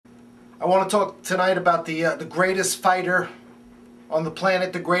I want to talk tonight about the greatest fighter on the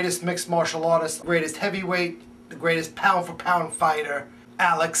planet, the greatest mixed martial artist, the greatest heavyweight, the greatest pound-for-pound fighter,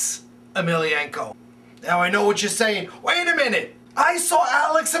 Aleks Emelianenko. Now I know what you're saying. Wait a minute! I saw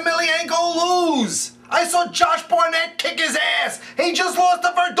Aleks Emelianenko lose! I saw Josh Barnett kick his ass! He just lost to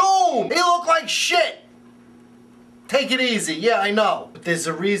Verdum! He looked like shit! Take it easy, yeah, I know. But there's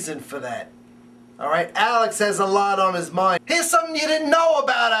a reason for that. Alright, Aleks has a lot on his mind. Here's something you didn't know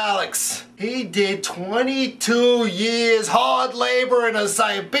about Aleks. He did 22 years hard labor in a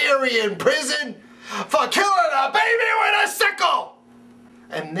Siberian prison for killing a baby with a sickle!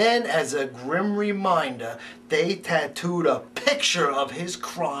 And then, as a grim reminder, they tattooed a picture of his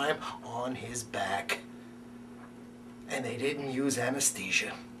crime on his back. And they didn't use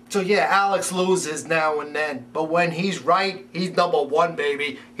anesthesia. So yeah, Aleks loses now and then, but when he's right, he's #1,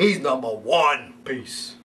 baby. He's #1. Peace.